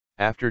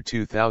After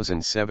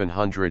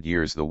 2,700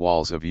 years, the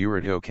walls of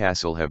Urartu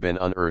Castle have been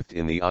unearthed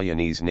in the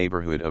Ayanis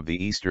neighborhood of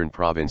the eastern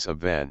province of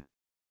Van.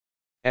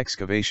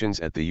 Excavations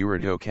at the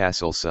Urartu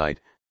Castle site,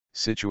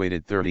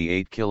 situated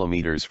 38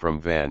 kilometers from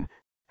Van,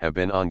 have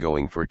been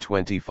ongoing for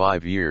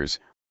 25 years,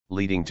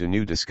 leading to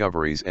new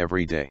discoveries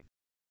every day.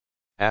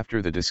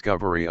 After the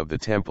discovery of the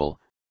temple,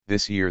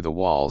 this year the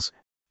walls,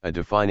 a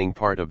defining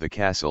part of the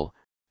castle,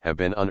 have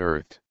been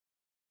unearthed.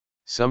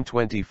 Some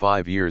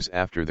 25 years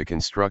after the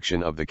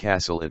construction of the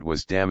castle, it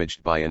was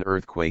damaged by an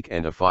earthquake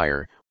and a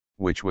fire,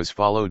 which was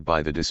followed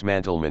by the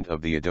dismantlement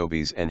of the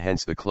adobes and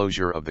hence the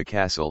closure of the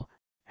castle.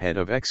 Head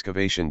of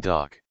Excavation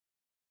Doç,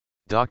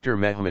 Dr.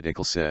 Mehmet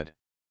Işıklı said.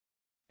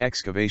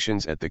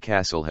 Excavations at the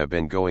castle have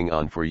been going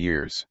on for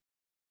years.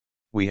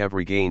 We have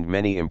regained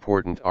many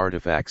important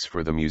artifacts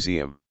for the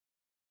museum.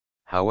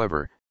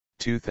 However,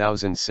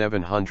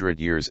 2,700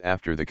 years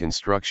after the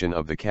construction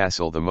of the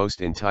castle, the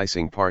most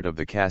enticing part of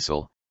the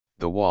castle,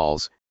 the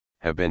walls,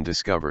 have been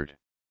discovered.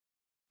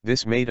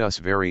 This made us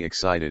very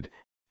excited,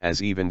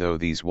 as even though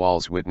these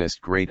walls witnessed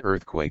great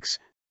earthquakes,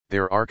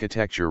 their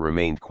architecture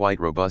remained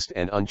quite robust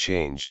and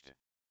unchanged.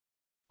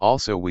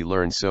 Also, we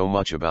learned so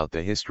much about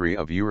the history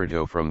of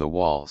Urartu from the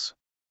walls.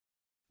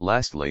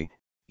 Lastly,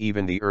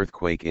 even the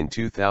earthquake in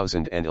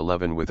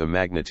 2011 with a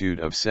magnitude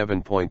of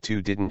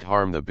 7.2 didn't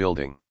harm the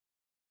building.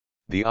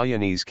 The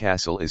Ayanis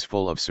Castle is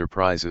full of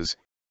surprises,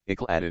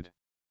 Işıklı added.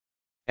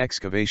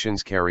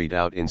 Excavations carried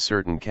out in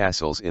certain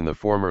castles in the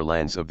former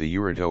lands of the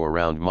Urartu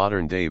around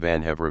modern-day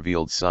Van have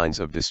revealed signs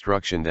of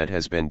destruction that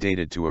has been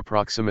dated to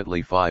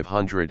approximately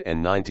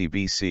 590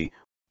 BC,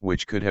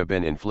 which could have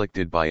been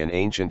inflicted by an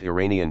ancient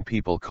Iranian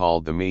people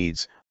called the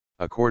Medes,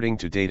 according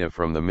to data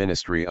from the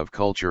Ministry of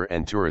Culture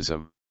and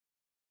Tourism.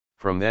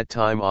 From that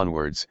time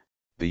onwards,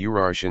 the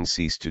Urartians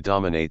ceased to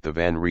dominate the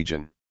Van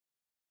region.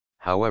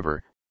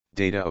 However,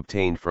 data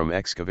obtained from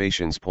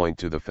excavations point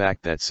to the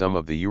fact that some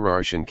of the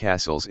Urartian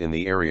castles in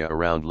the area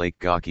around Lake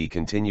Gaki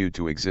continued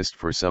to exist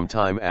for some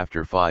time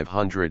after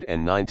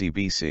 590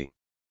 BC.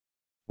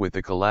 With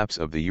the collapse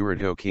of the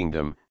Urartu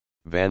kingdom,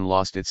 Van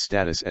lost its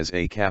status as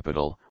a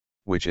capital,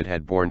 which it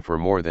had borne for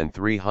more than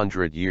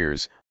 300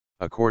 years,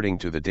 according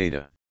to the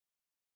data.